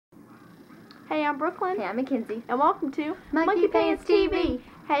Hey, I'm Brooklyn. Hey, I'm Mackenzie. And welcome to Monkey Pants TV.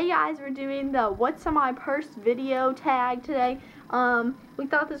 Hey guys, we're doing the What's in My Purse video tag today. We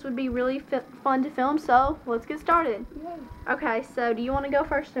thought this would be really fun to film, so let's get started. Yay. Okay, so do you want to go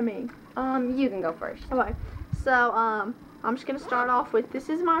first or me? You can go first. Okay, so I'm just gonna start off with this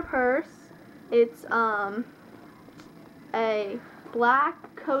is my purse. It's a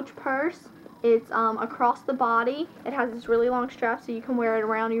black Coach purse. It's across the body. It has this really long strap so you can wear it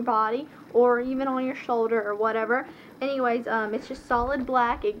around your body or even on your shoulder or whatever. Anyways, it's just solid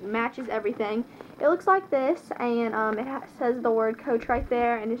black. It matches everything. It looks like this, and it says the word Coach right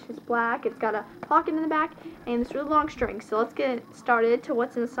there, and it's just black. It's got a pocket in the back and this really long string. So let's get started to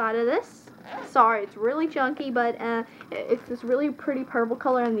what's inside of this. Sorry, it's really junky, but it's this really pretty purple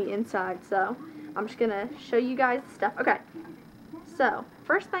color on the inside. So I'm just gonna show you guys the stuff. Okay. So,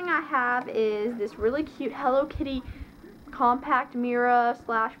 first thing I have is this really cute Hello Kitty compact mirror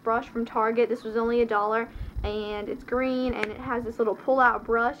slash brush from Target. This was only $1, and it's green, and it has this little pull-out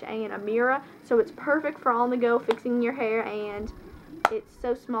brush and a mirror, so it's perfect for on the go fixing your hair, and it's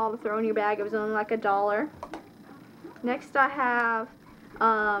so small to throw in your bag. It was only like $1. Next I have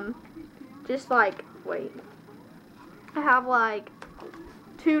I have like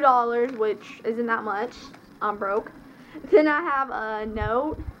 $2, which isn't that much. I'm broke. Then I have a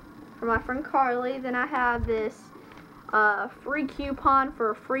note from my friend Carly. Then I have this free coupon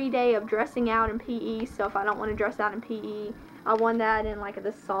for a free day of dressing out in PE. So if I don't want to dress out in PE, I won that in like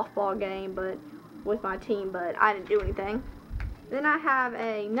this softball game, but with my team, but I didn't do anything. Then I have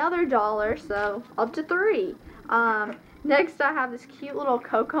another $1, so up to $3. Next I have this cute little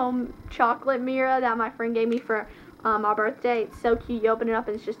Cocoa chocolate mirror that my friend gave me for my birthday. It's so cute. You open it up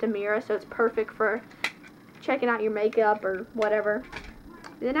and it's just a mirror, so it's perfect for checking out your makeup or whatever.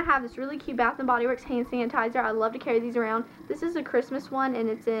 Then I have this really cute Bath & Body Works hand sanitizer. I love to carry these around. This is a Christmas one, and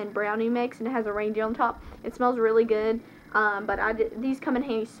it's in brownie mix, and it has a reindeer on top. It smells really good, but these come in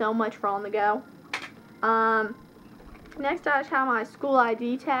handy so much for on the go. Next I just have my school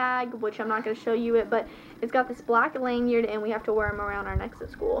ID tag, which I'm not going to show you it, but it's got this black lanyard, and we have to wear them around our necks at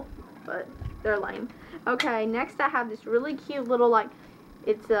school, but they're lame. Okay, next I have this really cute little,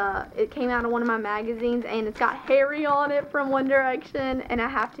 it came out of one of my magazines, and it's got Harry on it from One Direction, and I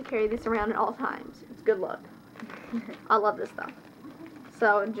have to carry this around at all times. It's good luck. I love this stuff.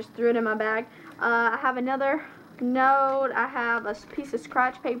 So just threw it in my bag. I have another note. I have a piece of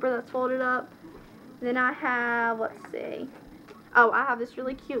scratch paper that's folded up. Then I have, let's see. Oh, I have this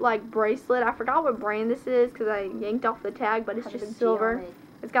really cute bracelet. I forgot what brand this is because I yanked off the tag, but it's just silver.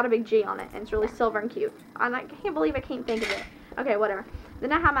 It's got a big G on it, and it's really silver and cute. I can't believe I can't think of it. Okay, whatever.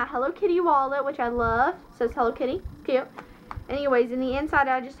 Then I have my Hello Kitty wallet, which I love. It says Hello Kitty. It's cute. Anyways, in the inside,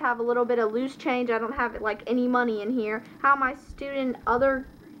 I just have a little bit of loose change. I don't have any money in here. I have my student other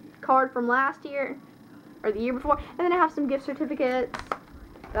card from last year or the year before. And then I have some gift certificates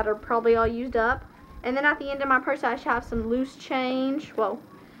that are probably all used up. And then at the end of my purse, I just have some loose change. Whoa.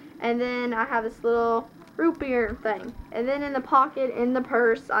 And then I have this little root beer thing. And then in the pocket in the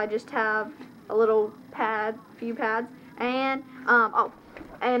purse, I just have a little few pads. And,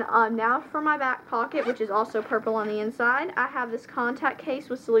 now for my back pocket, which is also purple on the inside, I have this contact case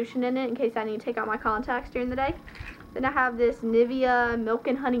with solution in it in case I need to take out my contacts during the day. Then I have this Nivea Milk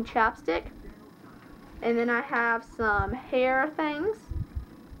and Honey chapstick. And then I have some hair things.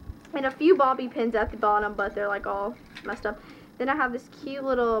 And a few bobby pins at the bottom, but they're all messed up. Then I have this cute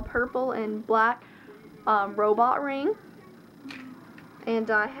little purple and black robot ring. And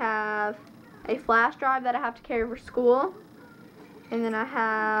I have a flash drive that I have to carry for school. And then I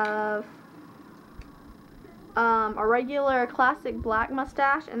have a regular classic black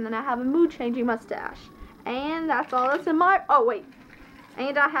mustache, and then I have a mood-changing mustache. And that's all that's in my, oh wait,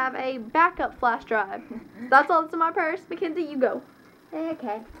 and I have a backup flash drive. That's all that's in my purse. Mackenzie, you go.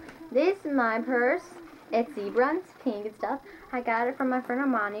 Okay, this is my purse. It's zebra and it's pink and stuff. I got it from my friend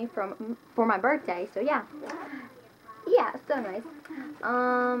Armani for my birthday, so yeah. Yeah, so nice.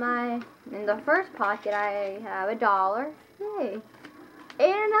 In the first pocket I have $1. Yay.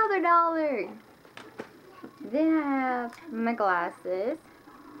 And another $1. Then I have my glasses.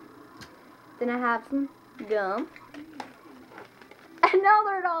 Then I have some gum.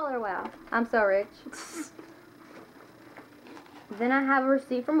 Another $1. Wow, I'm so rich. Then I have a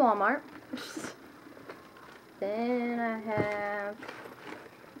receipt from Walmart. Then I have,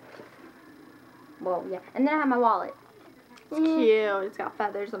 and then I have my wallet. Cute. It's got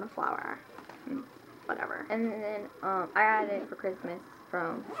feathers and a flower. Whatever. And then I got it for Christmas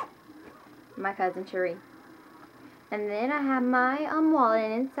from my cousin Cherie. And then I have my wallet,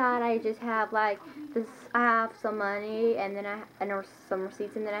 and inside I just have this. I have some money, and then some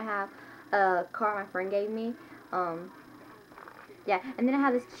receipts, and then I have card my friend gave me. Yeah, and then I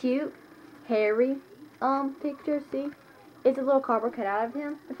have this cute Harry picture. See, it's a little cardboard cut out of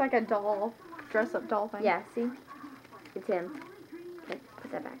him. It's like a doll, dress-up doll thing. Yeah, see, it's him. Okay,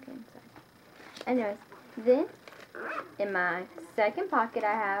 put that back inside. Anyways, then in my second pocket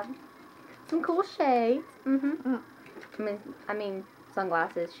I have some cool shades. I mean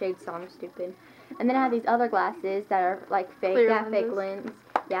sunglasses. Shades sound stupid. And then I have these other glasses that are like fake. Clear yeah, fake lenses. lens.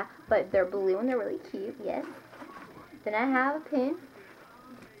 Yeah, but they're blue and they're really cute. Yes. Then I have a pen.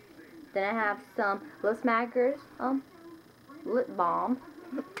 Then I have some Lis Maggers lip balm.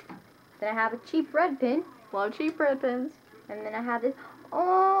 Then I have a cheap red pen. Love cheap red pens. And then I have this.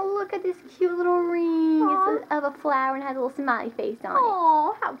 Oh, look at this cute little ring. Aw. It's of a flower and has a little smiley face on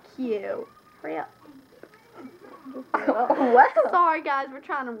Oh, how cute. Hurry up. it. Wow. Sorry guys, we're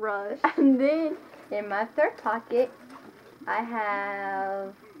trying to rush. And then in my third pocket, I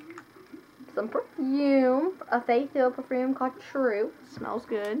have some perfume, a Faith Hill perfume called True. Smells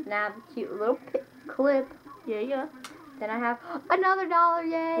good. And I have a cute little clip. Yeah. Then I have another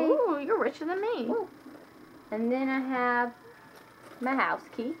 $1, yay! Ooh, you're richer than me. Ooh. And then I have my house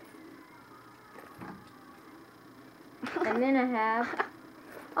key. And then I have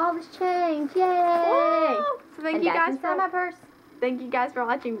all this change, yay! Woo! So And that's inside my purse. thank you guys for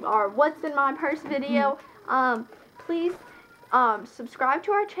watching our What's in My Purse video. Please subscribe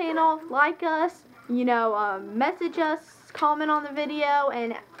to our channel, like us, message us, comment on the video,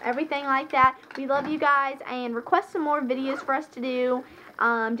 and everything like that. We love you guys, and request some more videos for us to do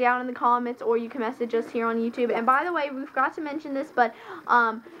down in the comments, or you can message us here on YouTube. And by the way, we forgot to mention this, but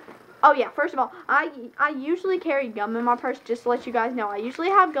oh yeah, first of all, I usually carry gum in my purse, just to let you guys know. I usually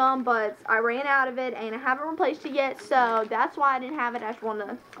have gum, but I ran out of it, and I haven't replaced it yet, so that's why I didn't have it. I just wanted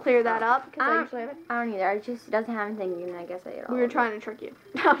to clear that up, because I usually have it. I don't either. It just doesn't have anything in it. I guess I ate all We were of it. trying to trick you.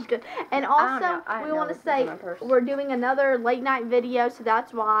 That was good. And also, I we know want to what's say in my purse. we're doing another late night video, so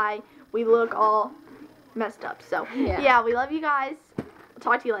that's why we look all messed up. So, Yeah. yeah, we love you guys.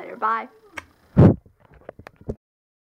 Talk to you later. Bye.